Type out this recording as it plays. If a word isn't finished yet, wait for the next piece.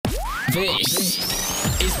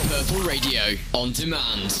This is Purple Radio on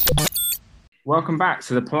demand. Welcome back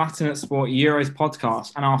to the Palatinate Sport Euros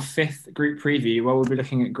podcast and our fifth group preview, where we'll be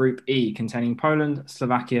looking at Group E, containing Poland,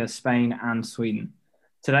 Slovakia, Spain and Sweden.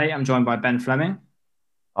 Today, I'm joined by Ben Fleming.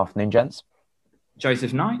 Afternoon, gents.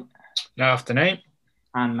 Joseph Knight. Afternoon.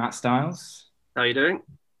 And Matt Stiles. How are you doing?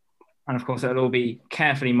 And of course, it'll all be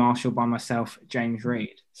carefully marshalled by myself, James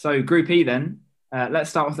Reid. So Group E then, let's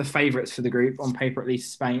start with the favourites for the group, on paper at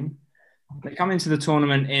least Spain. They come into the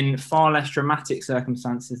tournament in far less dramatic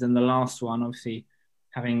circumstances than the last one, obviously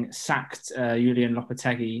having sacked Julian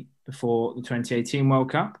Lopetegui before the 2018 World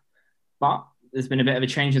Cup. But there's been a bit of a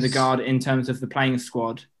change of the guard in terms of the playing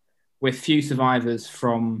squad, with few survivors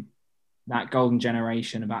from that golden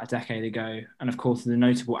generation about a decade ago. And of course, the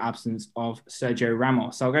notable absence of Sergio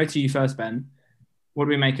Ramos. So I'll go to you first, Ben. What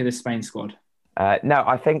do we make of this Spain squad? No,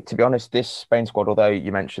 I think, to be honest, this Spain squad, although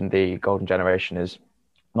you mentioned the golden generation is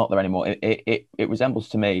not there anymore, it resembles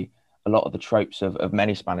to me a lot of the tropes of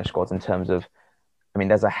many Spanish squads in terms of, I mean,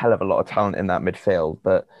 there's a hell of a lot of talent in that midfield,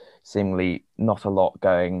 but seemingly not a lot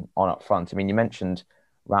going on up front. I mean, you mentioned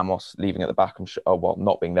Ramos leaving at the back and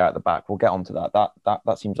not being there at the back. We'll get onto that.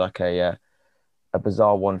 That seems like a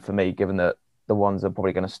bizarre one for me, given that the ones that are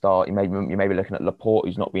probably going to start. You may be looking at Laporte,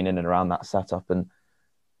 who's not been in and around that setup,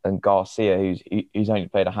 and Garcia, who's only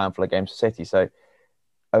played a handful of games for City. So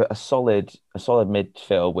a solid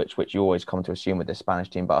midfield, which you always come to assume with this Spanish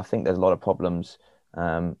team. But I think there's a lot of problems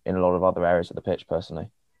in a lot of other areas of the pitch, personally.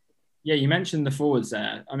 Yeah, you mentioned the forwards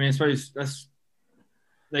there. I mean, I suppose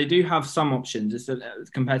they do have some options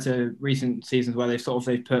compared to recent seasons where they've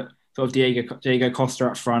put Diego Costa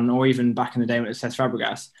up front, or even back in the day when it was Cesc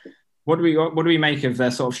Fabregas. What do we make of their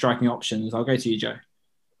sort of striking options? I'll go to you, Joe.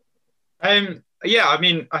 Yeah, I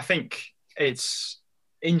mean, I think it's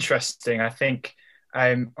interesting. I think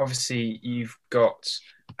obviously you've got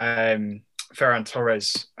Ferran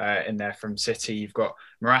Torres in there from City. You've got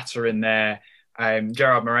Morata in there.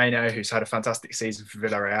 Gerard Moreno, who's had a fantastic season for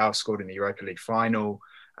Villarreal, scored in the Europa League final.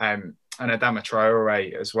 And Adama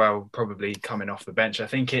Traore as well, probably coming off the bench. I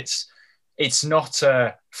think it's not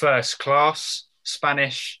a first-class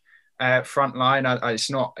Spanish front line. It's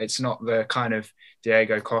not the kind of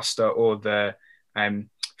Diego Costa or the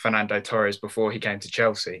Fernando Torres before he came to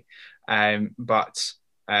Chelsea. But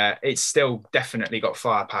it's still definitely got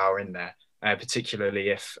firepower in there, particularly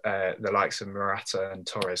if the likes of Morata and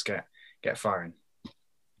Torres get firing.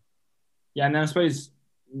 Yeah, and then I suppose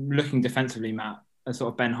looking defensively, Matt, as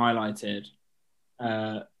sort of Ben highlighted,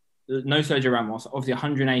 no Sergio Ramos, obviously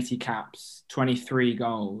 180 caps, 23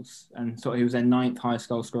 goals, and sort of he was their 9th highest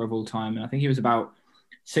goal scorer of all time. And I think he was about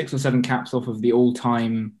 6 or 7 caps off of the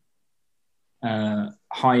all-time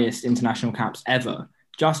highest international caps ever.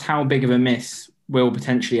 Just how big of a miss will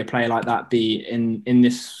potentially a player like that be in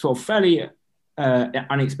this sort of fairly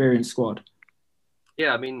unexperienced squad?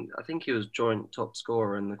 Yeah, I mean, I think he was joint top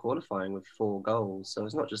scorer in the qualifying with 4 goals. So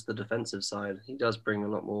it's not just the defensive side. He does bring a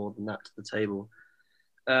lot more than that to the table.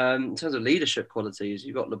 In terms of leadership qualities,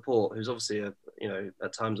 you've got Laporte, who's obviously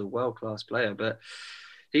at times a world-class player, but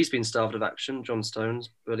he's been starved of action. John Stones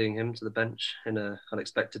bullying him to the bench in an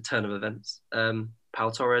unexpected turn of events. Pau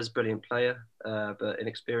Torres, brilliant player, but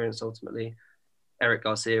inexperienced ultimately. Eric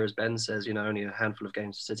Garcia, as Ben says, only a handful of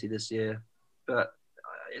games for City this year. But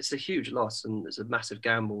it's a huge loss and it's a massive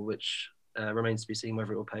gamble, which remains to be seen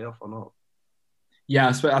whether it will pay off or not. Yeah,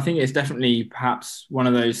 I think it's definitely perhaps one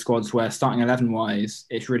of those squads where starting 11-wise,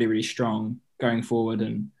 it's really, really strong going forward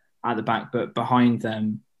and at the back. But behind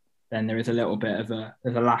them, then there is a little bit of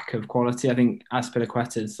a lack of quality. I think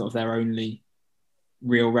Azpilicueta is sort of their only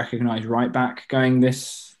real recognised right back going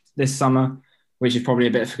this summer, which is probably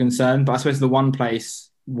a bit of a concern. But I suppose the one place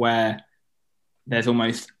where there's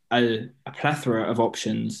almost a plethora of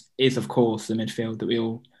options is, of course, the midfield that we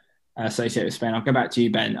all associate with Spain. I'll go back to you,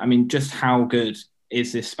 Ben. I mean, just how good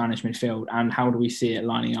is this Spanish midfield, and how do we see it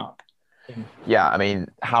lining up? Yeah, I mean,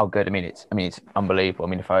 how good? I mean, it's unbelievable. I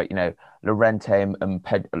mean, if Llorente and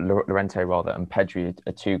Pedri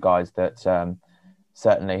are 2 guys that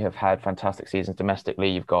certainly have had fantastic seasons domestically.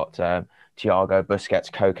 You've got Thiago, Busquets,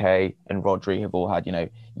 Koke, and Rodri have all had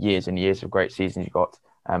years and years of great seasons. You've got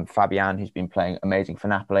Fabian, who's been playing amazing for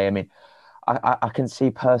Napoli. I mean, I can see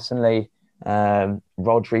personally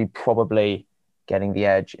Rodri probably getting the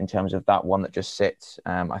edge in terms of that one that just sits.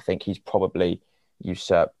 I think he's probably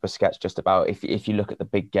usurped Busquets just about. If you look at the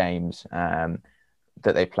big games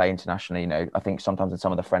that they play internationally, I think sometimes in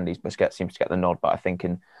some of the friendlies, Busquets seems to get the nod, but I think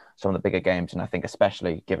in some of the bigger games, and I think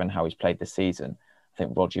especially given how he's played this season, I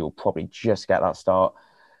think Rodri will probably just get that start.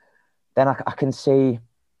 Then I can see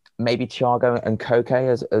maybe Thiago and Koke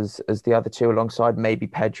as the other two alongside, maybe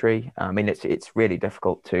Pedri. I mean, it's really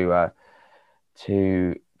difficult to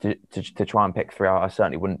try and pick three out. I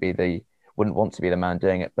certainly wouldn't want to be the man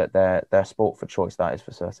doing it, but their sport for choice, that is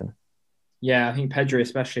for certain. Yeah, I think Pedri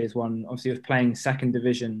especially is one. Obviously, he was playing second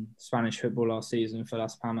division Spanish football last season for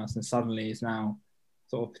Las Palmas, and suddenly is now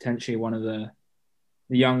sort of potentially one of the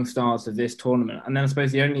young stars of this tournament. And then I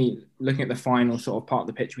suppose the only looking at the final sort of part of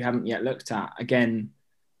the pitch we haven't yet looked at, again,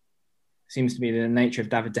 seems to be the nature of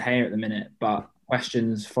David De Gea at the minute, but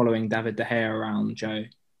questions following David De Gea around, Joe.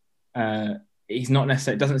 He's not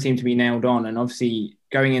necessarily, doesn't seem to be nailed on. And obviously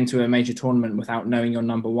going into a major tournament without knowing your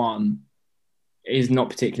number one is not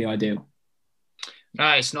particularly ideal. No,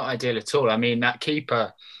 it's not ideal at all. I mean, that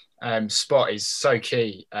keeper spot is so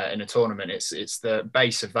key in a tournament. It's the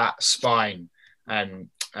base of that spine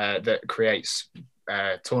that creates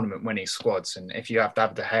tournament winning squads. And if you have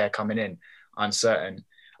David De Gea coming in uncertain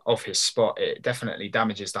of his spot, it definitely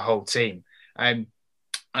damages the whole team. I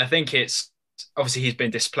think it's obviously he's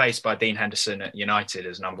been displaced by Dean Henderson at United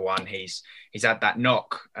as number one. He's had that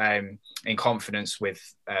knock in confidence with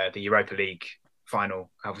the Europa League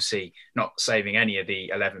final, obviously not saving any of the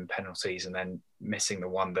 11 penalties and then missing the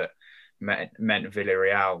one that meant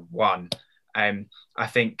Villarreal won. I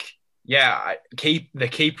think, the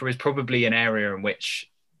keeper is probably an area in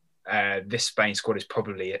which this Spain squad is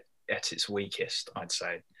probably at its weakest, I'd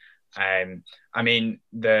say. I mean,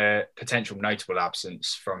 the potential notable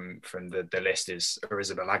absence from the list is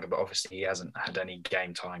Arrizabalaga, but obviously he hasn't had any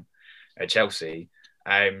game time at Chelsea.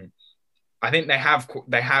 I think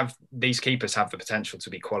these keepers have the potential to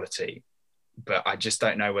be quality, but I just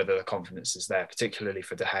don't know whether the confidence is there, particularly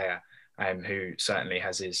for De Gea, who certainly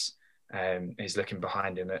has his looking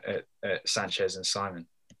behind him at Sanchez and Simon.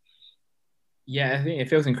 Yeah, I think it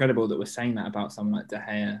feels incredible that we're saying that about someone like De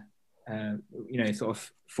Gea. Sort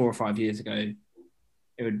of 4 or 5 years ago,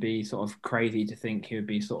 it would be sort of crazy to think he would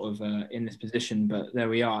be sort of in this position, but there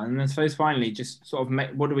we are. And I suppose finally, just sort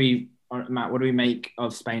of what do we make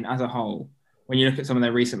of Spain as a whole? When you look at some of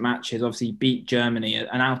their recent matches, obviously beat Germany,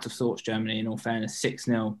 an out of sorts Germany, in all fairness,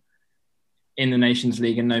 6-0 in the Nations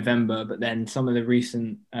League in November. But then some of the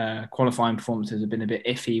recent qualifying performances have been a bit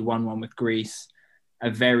iffy. 1-1 with Greece, a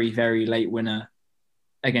very, very late winner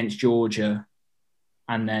against Georgia,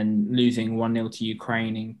 and then losing 1-0 to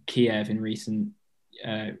Ukraine in Kiev in recent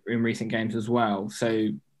games as well. So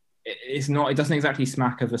it doesn't exactly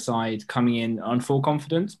smack of a side coming in on full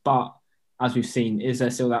confidence, but as we've seen, is there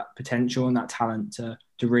still that potential and that talent to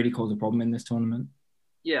really cause a problem in this tournament?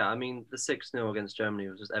 Yeah, I mean, the 6-0 against Germany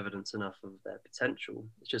was just evidence enough of their potential.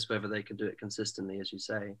 It's just whether they can do it consistently, as you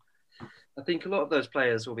say. I think a lot of those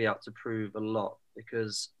players will be out to prove a lot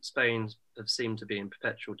because Spain have seemed to be in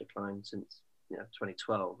perpetual decline since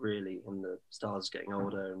 2012, really, and the stars getting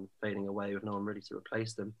older and fading away with no one ready to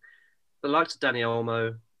replace them. The likes of Dani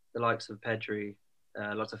Olmo, the likes of Pedri,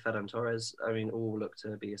 lots of Ferran Torres, I mean, all look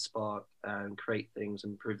to be a spark and create things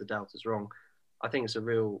and prove the doubters wrong. I think it's a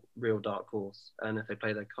real dark horse. And if they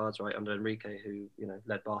play their cards right under Enrique, who,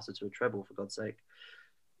 led Barca to a treble, for God's sake,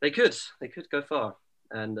 they could go far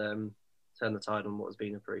and turn the tide on what has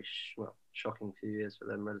been a pretty shocking few years for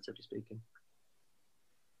them, relatively speaking.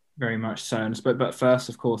 Very much so. But first,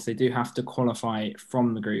 of course, they do have to qualify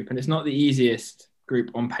from the group. And it's not the easiest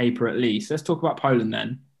group on paper, at least. Let's talk about Poland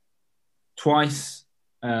then. Twice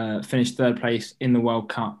finished third place in the World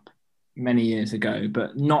Cup many years ago,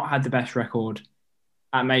 but not had the best record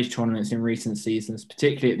at major tournaments in recent seasons,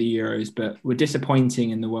 particularly at the Euros, but were disappointing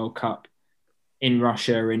in the World Cup in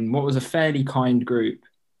Russia in what was a fairly kind group,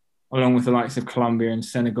 along with the likes of Colombia and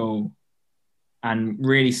Senegal, and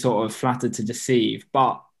really sort of flattered to deceive.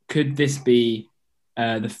 But could this be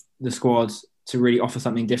the squads to really offer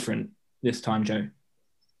something different this time, Joe?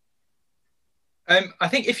 I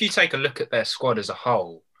think if you take a look at their squad as a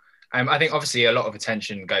whole, I think obviously a lot of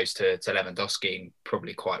attention goes to Lewandowski,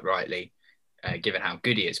 probably quite rightly, given how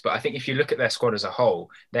good he is. But I think if you look at their squad as a whole,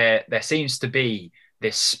 there seems to be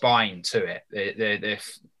this spine to it. The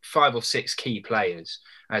 5 or 6 key players.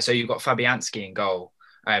 So you've got Fabianski in goal,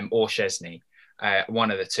 or Szczesny,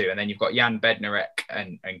 one of the two. And then you've got Jan Bednarek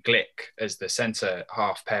and Glick as the centre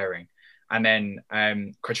half pairing. And then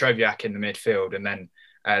Krychowiak in the midfield. And then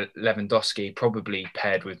Lewandowski probably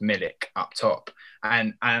paired with Milik up top.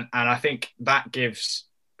 And I think that gives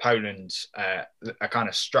Poland a kind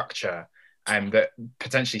of structure that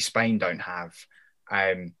potentially Spain don't have.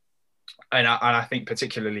 And I think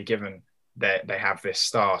particularly given that they have this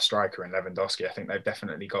star striker in Lewandowski, I think they've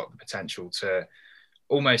definitely got the potential to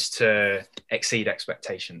almost exceed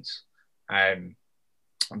expectations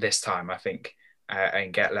this time, I think,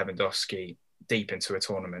 and get Lewandowski deep into a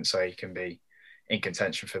tournament so he can be in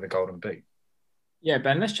contention for the Golden Boot. Yeah,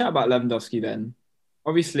 Ben, let's chat about Lewandowski then.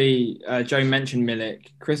 Obviously, Joe mentioned Milik.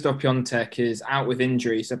 Krzysztof Piątek is out with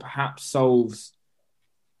injury, so perhaps solves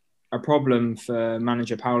a problem for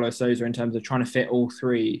manager Paulo Sousa in terms of trying to fit all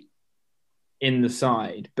three in the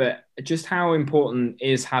side. But just how important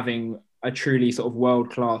is having a truly sort of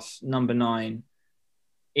world-class number 9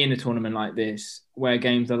 in a tournament like this, where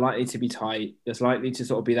games are likely to be tight, there's likely to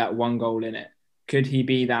sort of be that one goal in it? Could he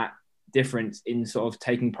be that difference in sort of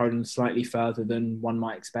taking Poland slightly further than one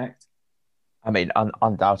might expect? I mean,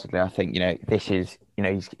 undoubtedly, I think, this is,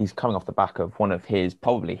 he's coming off the back of one of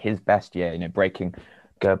probably his best year, breaking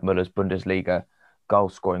Gerd Muller's Bundesliga goal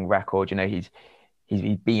scoring record.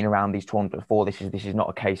 He's been around these tournaments before. This is not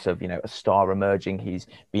a case of, a star emerging. He's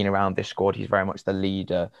been around this squad. He's very much the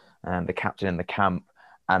leader and the captain in the camp.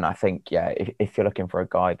 And I think, if you're looking for a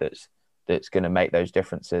guy that's going to make those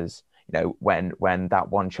differences, when that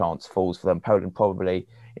one chance falls for them, Poland probably,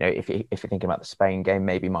 if you're thinking about the Spain game,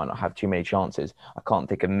 maybe might not have too many chances. I can't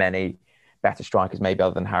think of many better strikers, maybe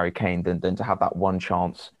other than Harry Kane, than to have that one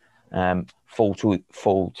chance fall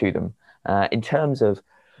to them. In terms of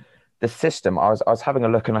the system, I was having a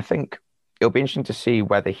look, and I think it'll be interesting to see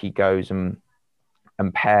whether he goes and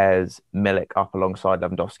pairs Milik up alongside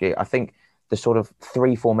Lewandowski. I think the sort of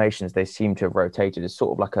three formations they seem to have rotated is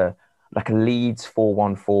sort of like a Leeds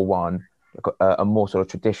 4-1-4-1, a more sort of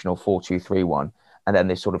traditional 4-2-3-1, and then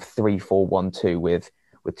this sort of 3-4-1-2 with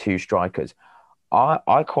two strikers.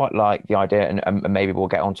 I quite like the idea, and maybe we'll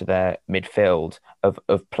get onto their midfield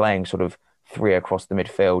of playing sort of three across the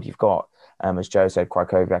midfield. You've got, as Joe said,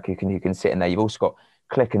 Krychowiak who can sit in there. You've also got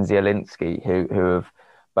Klich and Zielinski who have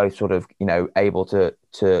both sort of able to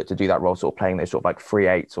do that role, sort of playing those sort of like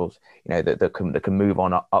 3/8 or that can move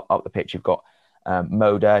on up the pitch. You've got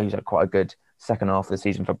Moder, who's had quite a good second half of the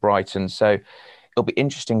season for Brighton. So it'll be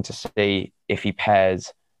interesting to see if he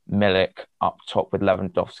pairs Milik up top with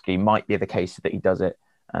Lewandowski. Might be the case that he does it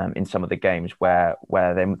in some of the games where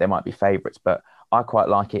they might be favourites. But I quite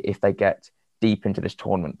like it if they get deep into this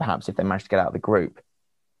tournament, perhaps if they manage to get out of the group,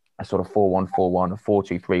 a sort of 4-1-4-1, a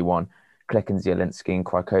 4-2-3-1, Klich and Zielinski and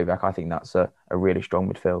Krychowiak. I think that's a really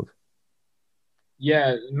strong midfield.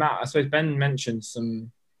 Yeah, Matt, I suppose Ben mentioned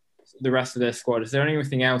the rest of their squad. Is there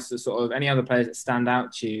anything else that sort of any other players that stand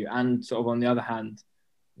out to you? And sort of on the other hand,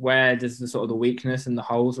 where does the sort of the weakness and the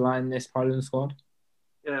holes lie in this Poland squad?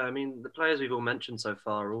 Yeah, I mean, the players we've all mentioned so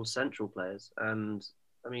far are all central players. And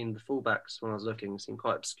I mean, the fullbacks, when I was looking, seem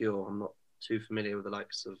quite obscure. I'm not too familiar with the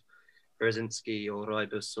likes of Brzezinski or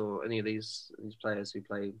Rybus or any of these players who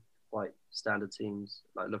play quite standard teams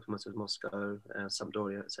like Lokomotiv Moscow,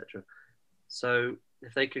 Sampdoria, etc. So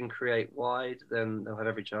if they can create wide, then they'll have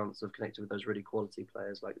every chance of connecting with those really quality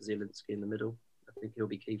players like Zielinski in the middle. I think he'll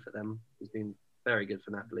be key for them. He's been very good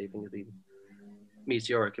for Napoli. I think there's been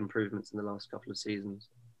meteoric improvements in the last couple of seasons.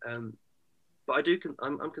 But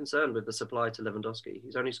I'm concerned with the supply to Lewandowski.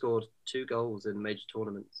 He's only scored 2 goals in major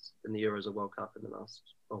tournaments in the Euros or World Cup in the last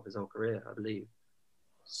of his whole career, I believe.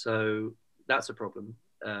 So that's a problem.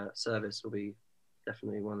 Service will be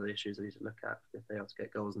definitely one of the issues they need to look at if they are to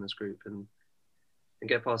get goals in this group and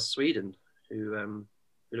get past Sweden, who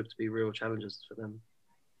look to be real challenges for them.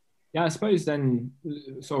 Yeah, I suppose then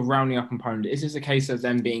sort of rounding up on Poland, is this a case of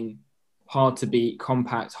them being hard to beat,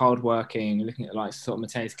 compact, hard-working, looking at like sort of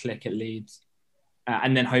Mateusz Klich at Leeds,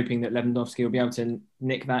 and then hoping that Lewandowski will be able to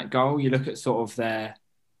nick that goal? You look at sort of their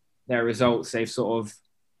results, they've sort of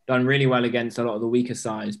done really well against a lot of the weaker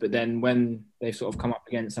sides, but then when they've sort of come up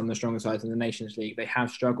against some of the stronger sides in the Nations League, they have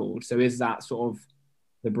struggled. So is that sort of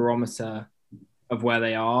the barometer of where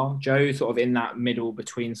they are, Joe, sort of in that middle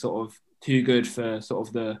between sort of too good for sort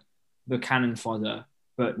of the cannon fodder,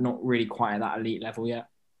 but not really quite at that elite level yet?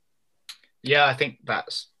 Yeah, I think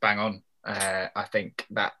that's bang on. I think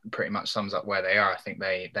that pretty much sums up where they are. I think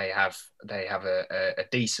they have a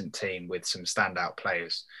decent team with some standout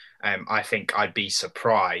players. I think I'd be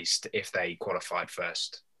surprised if they qualified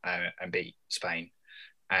first and beat Spain.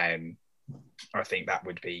 I think that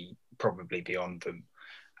would be probably beyond them.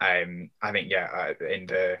 I think, in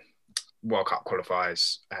the World Cup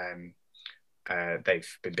qualifiers,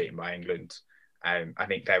 they've been beaten by England. I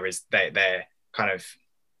think they're kind of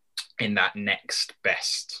in that next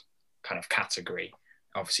best kind of category.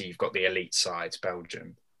 Obviously, you've got the elite sides,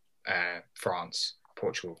 Belgium, France,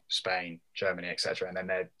 Portugal, Spain, Germany, etc., and then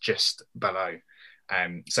they're just below.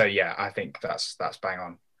 I think that's bang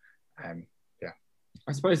on.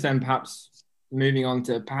 I suppose then perhaps moving on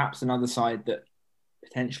to perhaps another side that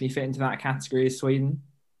potentially fit into that category is Sweden.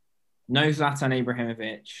 No Zlatan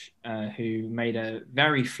Ibrahimovic, who made a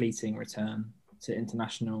very fleeting return to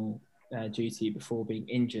international duty before being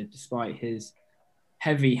injured, despite his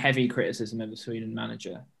heavy criticism of the Sweden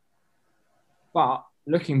manager. But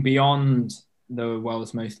looking beyond the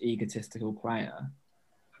world's most egotistical player,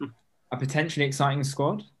 a potentially exciting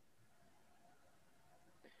squad.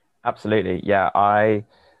 Absolutely, yeah. I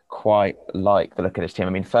quite like the look of this team.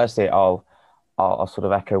 I mean, firstly, I'll sort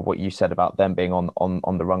of echo what you said about them being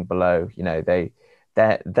on the rung below. You know,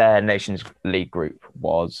 their Nations League group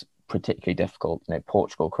was particularly difficult. You know,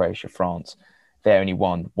 Portugal, Croatia, France. They only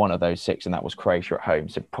won one of those 6, and that was Croatia at home.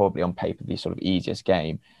 So probably on paper, the sort of easiest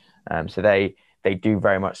game. So they do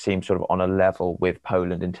very much seem sort of on a level with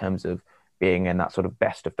Poland in terms of being in that sort of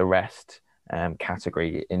best of the rest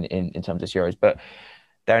category in terms of Euros. But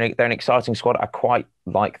they're an exciting squad. I quite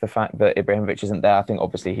like the fact that Ibrahimovic isn't there. I think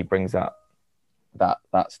obviously he brings that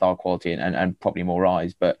star quality and probably more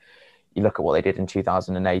eyes. But you look at what they did in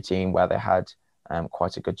 2018, where they had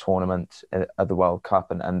quite a good tournament at the World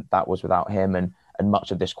Cup, and that was without him. And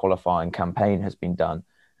much of this qualifying campaign has been done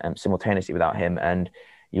simultaneously without him. And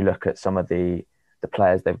you look at some of the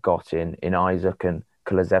players they've got in Isaac and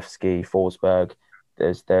Kulusevski, Forsberg.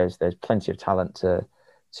 There's plenty of talent to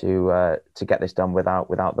get this done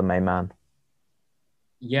without the main man.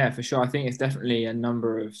 Yeah, for sure. I think it's definitely a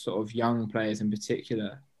number of sort of young players in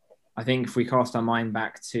particular. I think if we cast our mind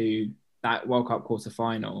back to that World Cup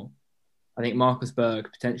quarter-final, I think Marcus Berg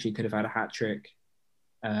potentially could have had a hat-trick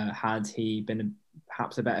had he been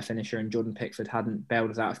perhaps a better finisher and Jordan Pickford hadn't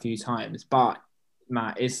bailed us out a few times. But,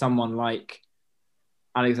 Matt, is someone like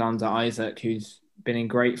Alexander Isaac, who's been in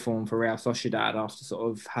great form for Real Sociedad after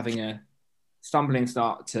sort of having a stumbling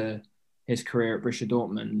start to his career at Borussia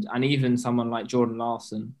Dortmund, and even someone like Jordan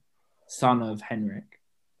Larsson, son of Henrik,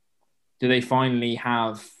 do they finally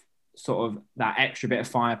have sort of that extra bit of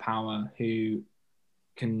firepower who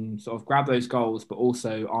can sort of grab those goals but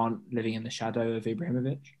also aren't living in the shadow of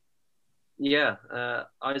Ibrahimovic? Yeah,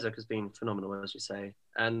 Isaac has been phenomenal, as you say.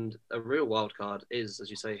 And a real wild card is, as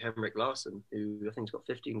you say, Henrik Larsson, who I think has got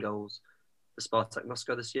 15 goals for Spartak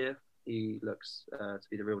Moscow this year. He looks to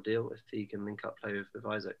be the real deal if he can link up play with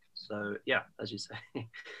Isaac. So, yeah, as you say,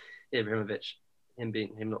 Ibrahimovic, him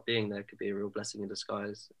not being there could be a real blessing in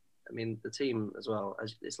disguise. I mean, the team as well,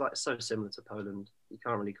 it's like so similar to Poland. You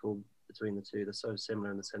can't really call between the two. They're so similar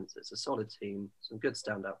in the sense it's a solid team, some good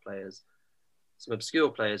standout players, some obscure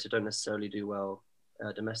players who don't necessarily do well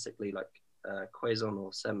domestically, like Quaison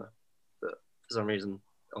or Sema. But for some reason,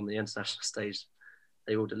 on the international stage,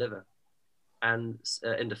 they all deliver. And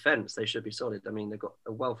in defence, they should be solid. I mean, they've got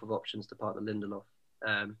a wealth of options to partner Lindelof.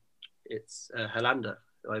 It's Helander,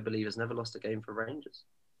 who I believe has never lost a game for Rangers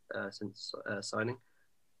since signing.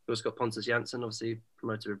 We've also got Pontus Jansson, obviously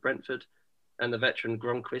promoted with Brentford. And the veteran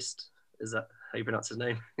Gronqvist, is that how you pronounce his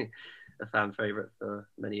name? A fan favourite for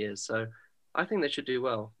many years. So I think they should do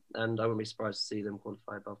well. And I wouldn't be surprised to see them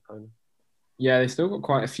qualify above Poland. Yeah, they've still got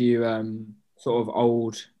quite a few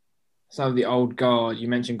some of the old guard. You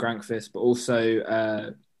mentioned Granqvist, but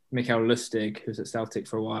also Mikael Lustig, who was at Celtic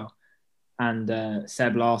for a while, and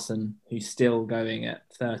Seb Larsson, who's still going at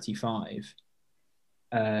 35.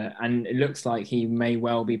 And it looks like he may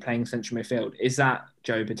well be playing central midfield. Is that,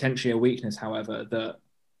 Joe, potentially a weakness, however, that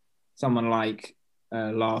someone like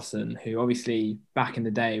Larsson, who obviously back in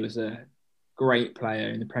the day was a great player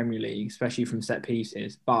in the Premier League, especially from set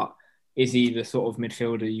pieces, but is he the sort of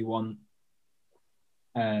midfielder you want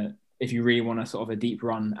if you really want a sort of a deep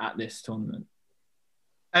run at this tournament?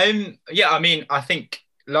 Yeah, I mean, I think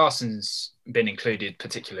Larsson's been included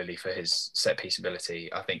particularly for his set piece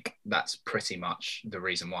ability. I think that's pretty much the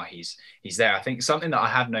reason why he's there. I think something that I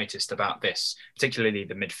have noticed about this, particularly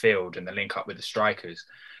the midfield and the link up with the strikers,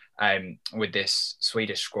 with this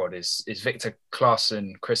Swedish squad is Victor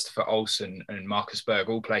Claesson, Christopher Olsen, and Marcus Berg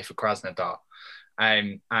all play for Krasnodar,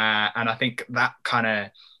 and I think that kind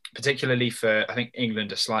of, particularly for, I think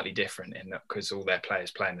England are slightly different in that because all their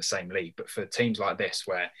players play in the same league. But for teams like this,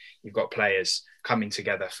 where you've got players coming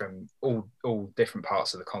together from all different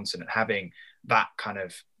parts of the continent, having that kind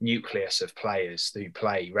of nucleus of players who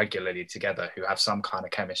play regularly together, who have some kind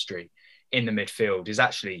of chemistry in the midfield, is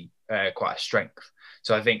actually quite a strength.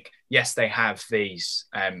 So I think, yes, they have these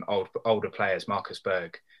older players, Marcus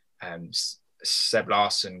Berg, Seb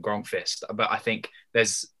Larsson, Gronqvist, but I think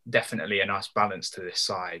there's definitely a nice balance to this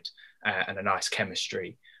side and a nice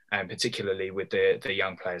chemistry, particularly with the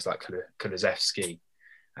young players like Kulusevski,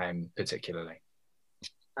 particularly.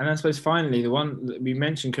 And I suppose finally, the one we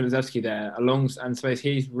mentioned, Kulusevski there, and I suppose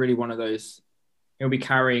he's really one of those. He'll be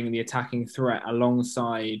carrying the attacking threat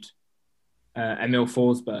alongside Emil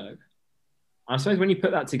Forsberg. I suppose when you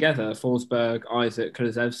put that together, Forsberg, Isaac,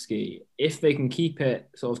 Kulusevski, if they can keep it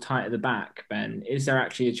sort of tight at the back, Ben, is there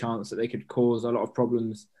actually a chance that they could cause a lot of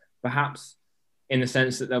problems, perhaps in the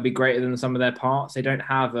sense that they'll be greater than some of their parts? They don't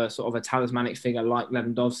have a sort of a talismanic figure like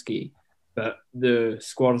Lewandowski, but the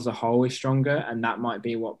squad as a whole is stronger, and that might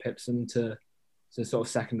be what pips them to sort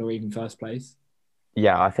of second or even first place.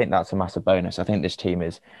 Yeah, I think that's a massive bonus. I think this team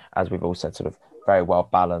is, as we've all said, sort of very well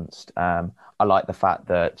balanced. I like the fact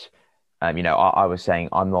that, I was saying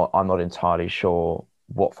I'm not entirely sure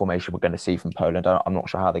what formation we're going to see from Poland. I'm not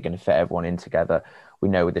sure how they're going to fit everyone in together. We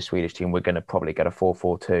know with the Swedish team, we're going to probably get a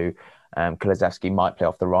 4-4-2. Kulusevski might play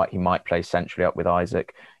off the right. He might play centrally up with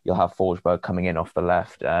Isaac. You'll have Forsberg coming in off the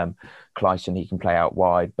left. Kleisen, he can play out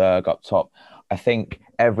wide. Berg up top. I think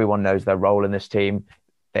everyone knows their role in this team.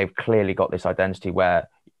 They've clearly got this identity where,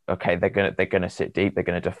 okay, they're gonna sit deep, they're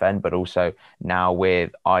gonna defend, but also now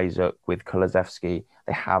with Isaac, with Kulusevski,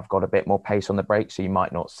 they have got a bit more pace on the break. So you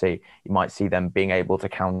might see them being able to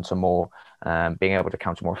counter more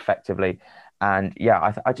effectively. And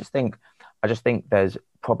yeah, I just think there's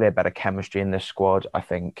probably a better chemistry in this squad. I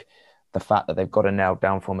think the fact that they've got a nailed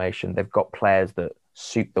down formation, they've got players that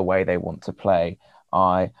suit the way they want to play.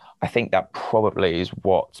 I think that probably is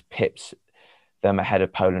what pips them ahead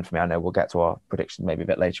of Poland for me. I know we'll get to our predictions maybe a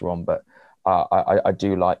bit later on, but I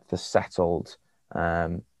do like the settled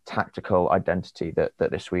tactical identity that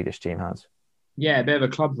the Swedish team has. Yeah, a bit of a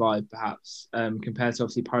club vibe perhaps, compared to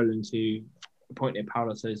obviously Poland, who appointed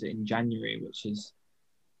Paulo Sousa in January, which is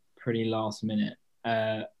pretty last minute.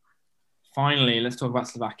 Finally, let's talk about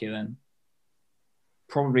Slovakia then.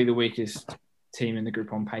 Probably the weakest team in the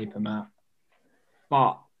group on paper, Matt.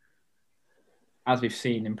 But as we've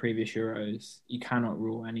seen in previous Euros, you cannot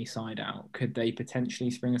rule any side out. Could they potentially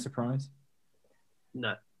spring a surprise?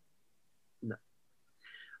 No.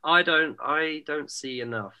 I don't see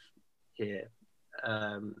enough here.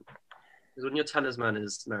 Because when your talisman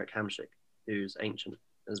is Marek Hamšík, who's ancient,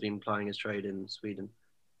 has been plying his trade in Sweden,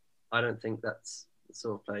 I don't think that's the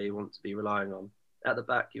sort of player you want to be relying on. At the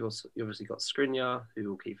back, you obviously got Skriniar, who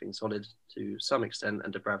will keep things solid to some extent,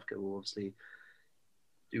 and Dubravka will obviously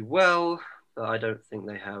do well, but I don't think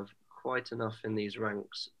they have quite enough in these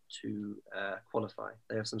ranks to qualify.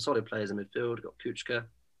 They have some solid players in midfield. Got Kuchka,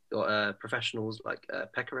 got professionals like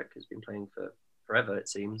Pekarik, who's been playing for forever, it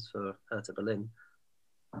seems, for Hertha Berlin.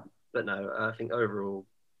 But no, I think overall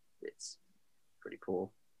it's pretty poor.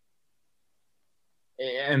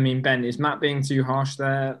 I mean, Ben, is Matt being too harsh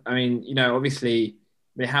there? I mean, obviously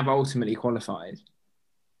they have ultimately qualified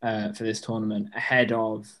for this tournament ahead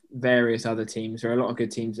of various other teams. There are a lot of good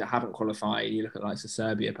teams that haven't qualified. You look at like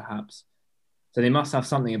Serbia, perhaps. So they must have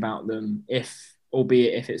something about them,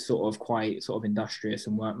 albeit if it's sort of quite sort of industrious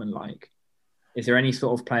and workmanlike. Is there any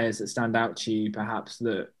sort of players that stand out to you, perhaps,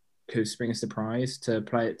 that could spring a surprise to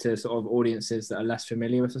play it to sort of audiences that are less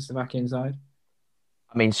familiar with the Slovakian side?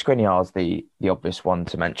 I mean, Skriniar's the obvious one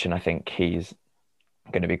to mention. I think he's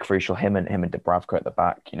going to be crucial. Him and Dubravka at the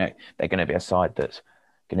back. They're going to be a side that's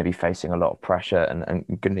going to be facing a lot of pressure and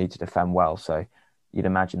going to need to defend well. So you'd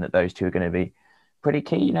imagine that those two are going to be pretty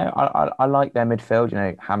key. I like their midfield.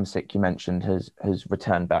 Hamsik, you mentioned, has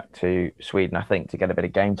returned back to Sweden, I think, to get a bit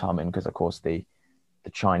of game time in, because of course the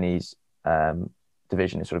Chinese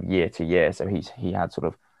division is sort of year to year. So he had sort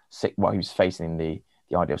of he was facing the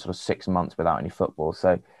idea of sort of 6 months without any football.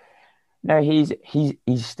 So no, he's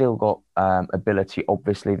still got ability.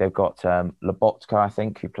 Obviously, they've got Lobotka, I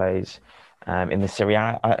think, who plays in the Serie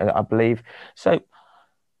A, I believe. So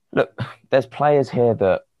look, there's players here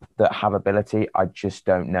that have ability. I just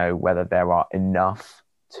don't know whether there are enough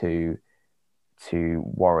to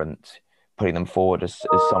warrant putting them forward as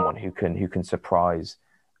someone who can surprise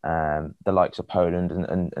the likes of Poland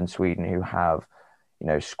and Sweden, who have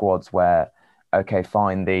squads where, okay,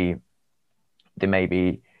 fine,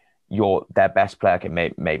 maybe their best player,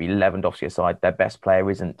 maybe Lewandowski aside, their best player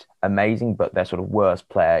isn't amazing, but their sort of worst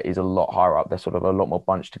player is a lot higher up. They're sort of a lot more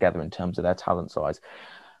bunched together in terms of their talent size.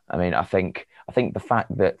 I mean, I think the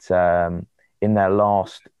fact that in their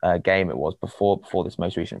last game, it was before this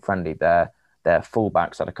most recent friendly, their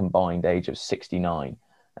fullbacks at a combined age of 69,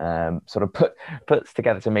 sort of puts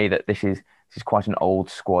together to me that this is quite an old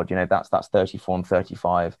squad. That's 34 and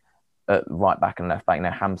 35 at right back and left back.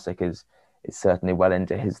 Hamsik is certainly well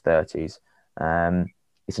into his 30s.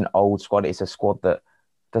 It's an old squad. It's a squad that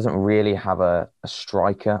doesn't really have a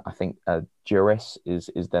striker. I think Juris is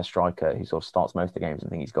their striker, who sort of starts most of the games. I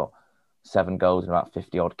think he's got 7 goals and about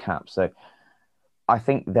 50 odd caps. So I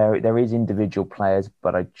think there is individual players,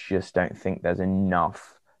 but I just don't think there's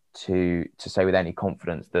enough to say with any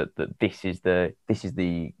confidence that this is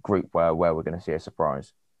the group where we're going to see a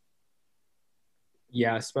surprise.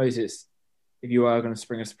 Yeah, I suppose it's if you are going to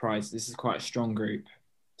spring a surprise, this is quite a strong group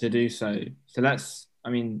to do so. So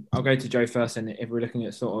I'll go to Joe first, and if we're looking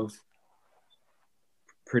at sort of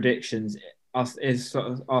predictions, are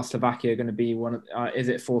Slovakia going to be one of? Is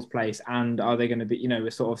it fourth place, and are they going to be? We're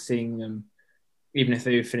sort of seeing them, even if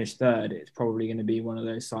they finish third, it's probably going to be one of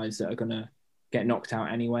those sides that are going to get knocked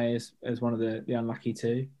out anyway, as one of the unlucky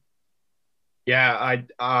two. Yeah,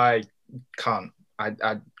 I can't.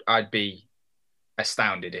 I'd be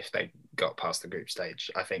astounded if they got past the group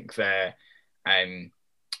stage. I think they're,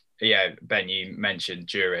 Ben, you mentioned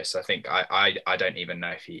Juris. I think I don't even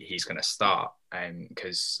know if he's going to start,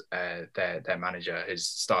 because their manager has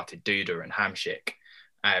started Duda and Hamšík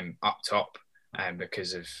up top,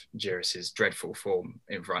 because of Juris's dreadful form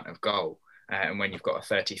in front of goal. And when you've got a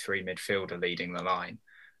 33 midfielder leading the line,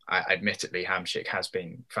 admittedly Hamšík has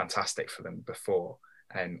been fantastic for them before,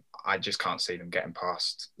 and I just can't see them getting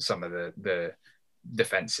past some of the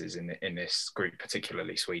defences in this group,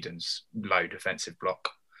 particularly Sweden's low defensive block.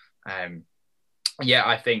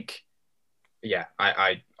 I think,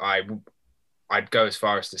 I'd go as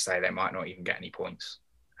far as to say they might not even get any points,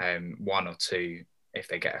 one or two if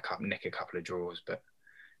they get nick a couple of draws, but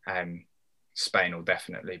Spain will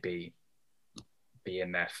definitely be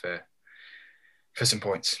in there for some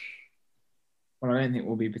points. Well, I don't think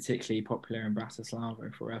we'll be particularly popular in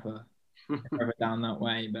Bratislava forever down that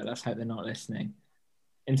way, but let's hope they're not listening.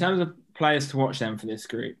 In terms of players to watch then for this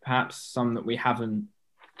group, perhaps some that we haven't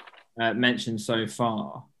mentioned so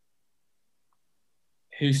far.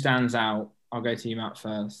 Who stands out? I'll go to you, Matt,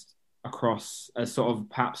 first. Across as sort of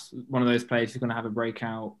perhaps one of those players who's going to have a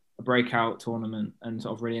breakout tournament and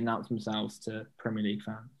sort of really announce themselves to Premier League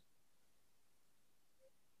fans.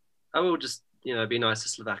 I will just, be nice to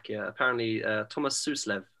Slovakia. Apparently, Thomas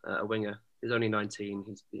Suslev, a winger, he's only 19.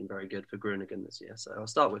 He's been very good for Groningen this year, so I'll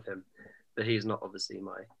start with him. But he's not obviously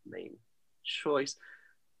my main choice.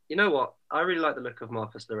 You know what? I really like the look of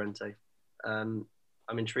Marcos Llorente. I'm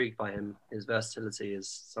intrigued by him. His versatility is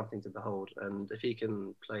something to behold. And if he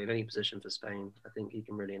can play in any position for Spain, I think he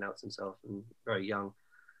can really announce himself, and very young.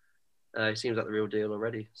 He seems like the real deal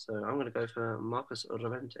already. So I'm going to go for Marcos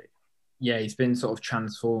Llorente. Yeah, he's been sort of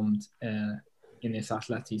transformed in this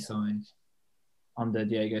Atleti side under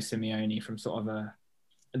Diego Simeone from sort of a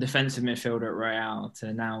defensive midfielder at Real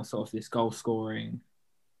to now sort of this goal-scoring,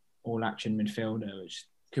 all-action midfielder, which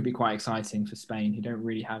could be quite exciting for Spain, who don't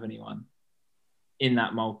really have anyone in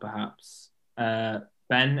that mould, perhaps.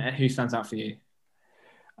 Ben, who stands out for you?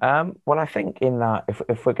 Well, I think in that,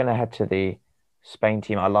 if we're going to head to the Spain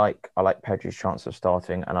team, I like Pedri's chance of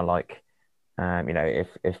starting, and I like,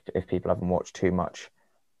 if people haven't watched too much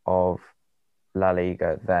of La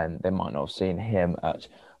Liga, then they might not have seen him at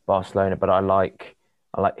Barcelona, but I like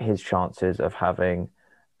his chances of having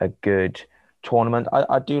a good tournament.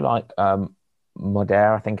 I do like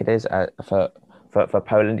Moder, I think it is, for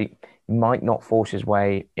Poland. He might not force his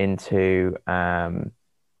way into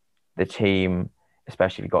the team,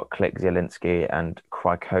 especially if you've got Klich, Zielinski and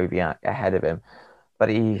Krychowiak ahead of him. But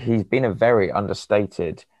he's been a very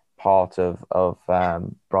understated part of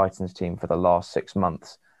Brighton's team for the last 6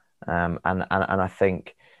 months. And I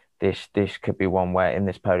think this could be one where in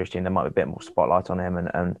this Polish team there might be a bit more spotlight on him,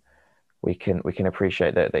 and we can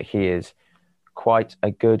appreciate that he is quite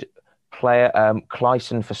a good player.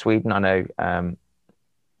 Klaesson for Sweden, I know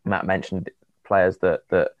Matt mentioned players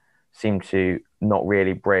that seem to not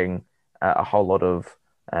really bring a whole lot of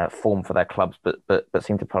form for their clubs, but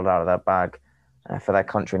seem to pull it out of their bag for their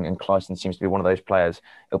country, and Klaesson seems to be one of those players.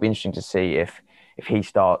 It'll be interesting to see if he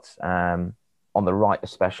starts on the right,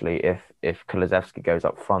 especially if Kulusevski goes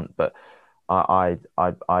up front. But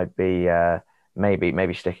I'd be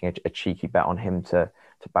maybe sticking a cheeky bet on him to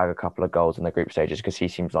bag a couple of goals in the group stages, because he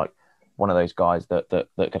seems like one of those guys that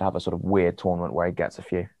could have a sort of weird tournament where he gets a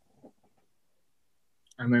few.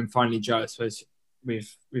 And then finally, Joe, I suppose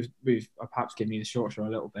we've perhaps given you the short straw a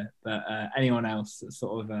little bit, but anyone else that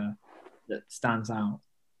sort of that stands out?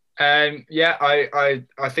 I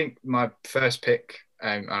think my first pick,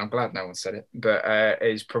 and I'm glad no one said it, but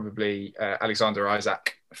is probably Alexander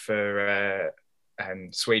Isak for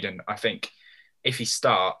Sweden. I think if he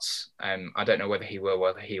starts, I don't know whether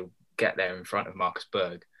he'll get there in front of Marcus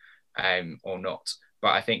Berg or not.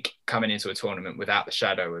 But I think coming into a tournament without the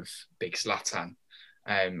shadow of big Zlatan,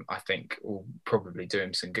 I think will probably do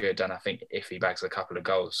him some good. And I think if he bags a couple of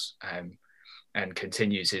goals and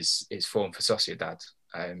continues his form for Sociedad,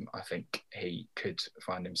 I think he could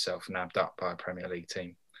find himself nabbed up by a Premier League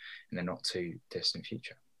team in the not too distant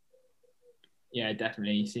future. Yeah,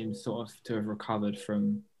 definitely. He seems sort of to have recovered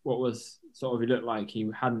from what was sort of, he looked like he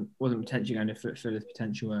wasn't potentially going to fulfill his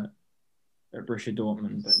potential at Borussia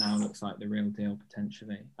Dortmund, but now looks like the real deal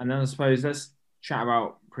potentially. And then I suppose let's chat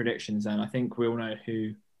about predictions then. I think we all know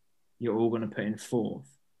who you're all going to put in fourth,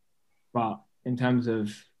 but in terms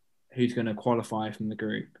of who's going to qualify from the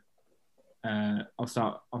group, I'll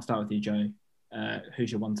start with you, Joe.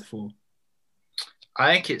 Who's your 1 to 4?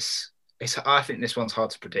 I think I think this one's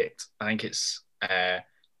hard to predict. I think it's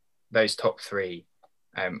those top three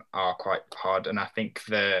are quite hard, and I think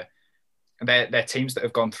they're teams that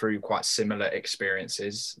have gone through quite similar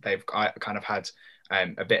experiences. They've kind of had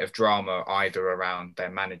a bit of drama either around their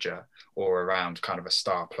manager or around kind of a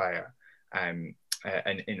star player, and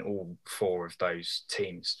in all four of those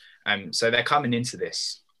teams. So they're coming into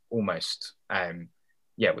this almost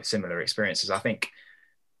with similar experiences. I think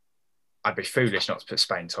I'd be foolish not to put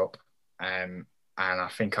Spain top, and I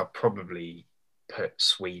think I'd probably put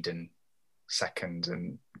Sweden second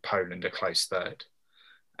and Poland a close third.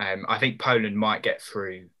 I think Poland might get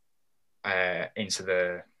through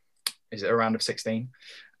into is it a round of 16?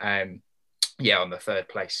 On the third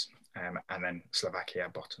place, and then Slovakia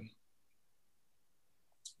bottom.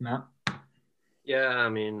 Matt? Yeah, I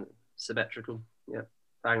mean, symmetrical. Yeah,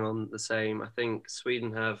 bang on the same. I think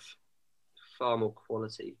Sweden have far more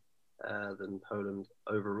quality than Poland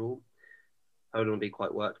overall. Poland will be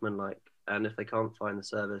quite workmanlike, and if they can't find the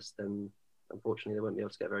service, then unfortunately they won't be able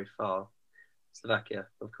to get very far. Slovakia,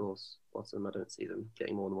 of course, bottom. I don't see them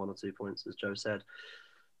getting more than 1 or 2 points, as Joe said.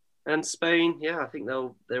 And Spain, yeah, I think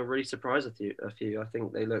they'll really surprise a few. I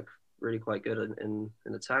think they look really quite good in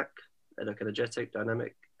attack. They look energetic,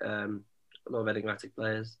 dynamic. A lot of enigmatic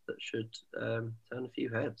players that should turn a few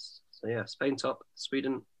heads. So yeah, Spain top,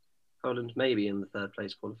 Sweden, Poland maybe in the third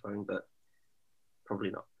place qualifying, but probably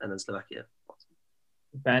not. And then Slovakia bottom.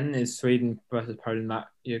 Ben, is Sweden versus Poland that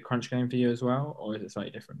your crunch game for you as well, or is it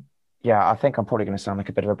slightly different? Yeah, I think I'm probably going to sound like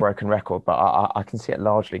a bit of a broken record, but I can see it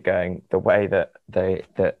largely going the way that the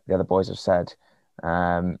other boys have said.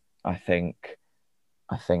 I think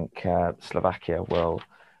Slovakia will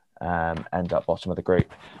end up bottom of the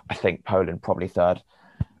group. I think Poland probably third.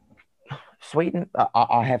 Sweden,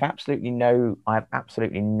 I have absolutely no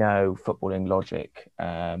footballing logic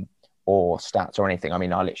or stats or anything. I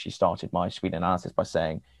mean, I literally started my Sweden analysis by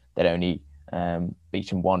saying they'd only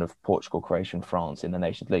beaten one of Portugal, Croatia and France in the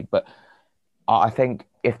Nations League. But I think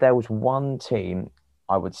if there was one team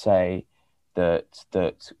I would say that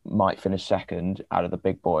might finish second out of the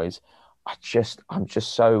big boys, I'm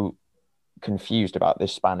just so confused about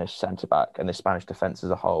this Spanish centre-back and the Spanish defence as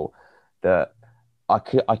a whole that I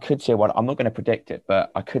could see I'm not going to predict it,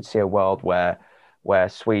 but I could see a world where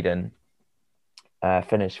Sweden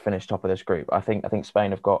finish top of this group. I think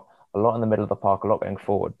Spain have got a lot in the middle of the park, a lot going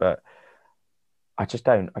forward, but I just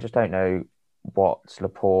don't know what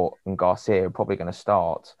Laporte and Garcia are probably going to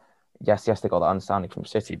start. Yes, they got that understanding from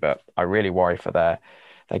City, but I really worry for their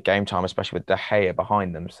game time, especially with De Gea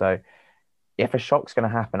behind them. So if a shock's going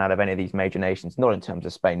to happen out of any of these major nations, not in terms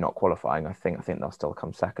of Spain not qualifying, I think they'll still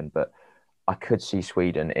come second, but I could see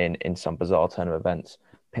Sweden in some bizarre turn of events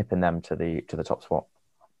pipping them to the top spot.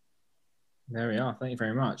 There we are. Thank you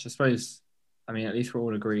very much. I suppose, I mean, at least we're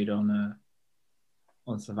all agreed on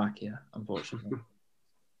Slovakia, unfortunately.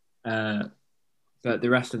 But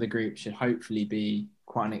the rest of the group should hopefully be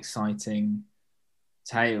quite an exciting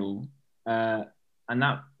tale. And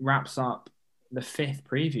that wraps up the 5th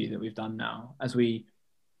preview that we've done now as we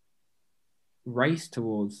race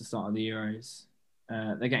towards the start of the Euros.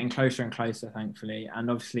 They're getting closer and closer, thankfully.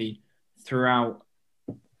 And obviously, throughout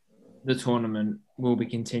the tournament, we'll be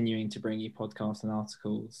continuing to bring you podcasts and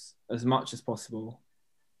articles as much as possible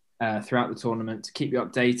throughout the tournament to keep you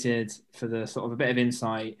updated for the sort of a bit of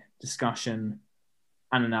insight, discussion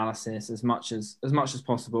and analysis as much as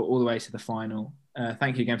possible all the way to the final.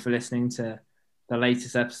 Thank you again for listening to the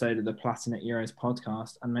latest episode of the Platinate Euros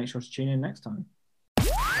podcast, and make sure to tune in next time.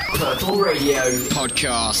 Purple Radio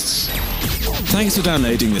Podcasts. Thanks for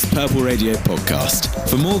downloading this Purple Radio podcast.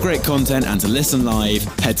 For more great content and to listen live,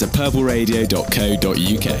 head to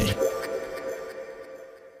purpleradio.co.uk.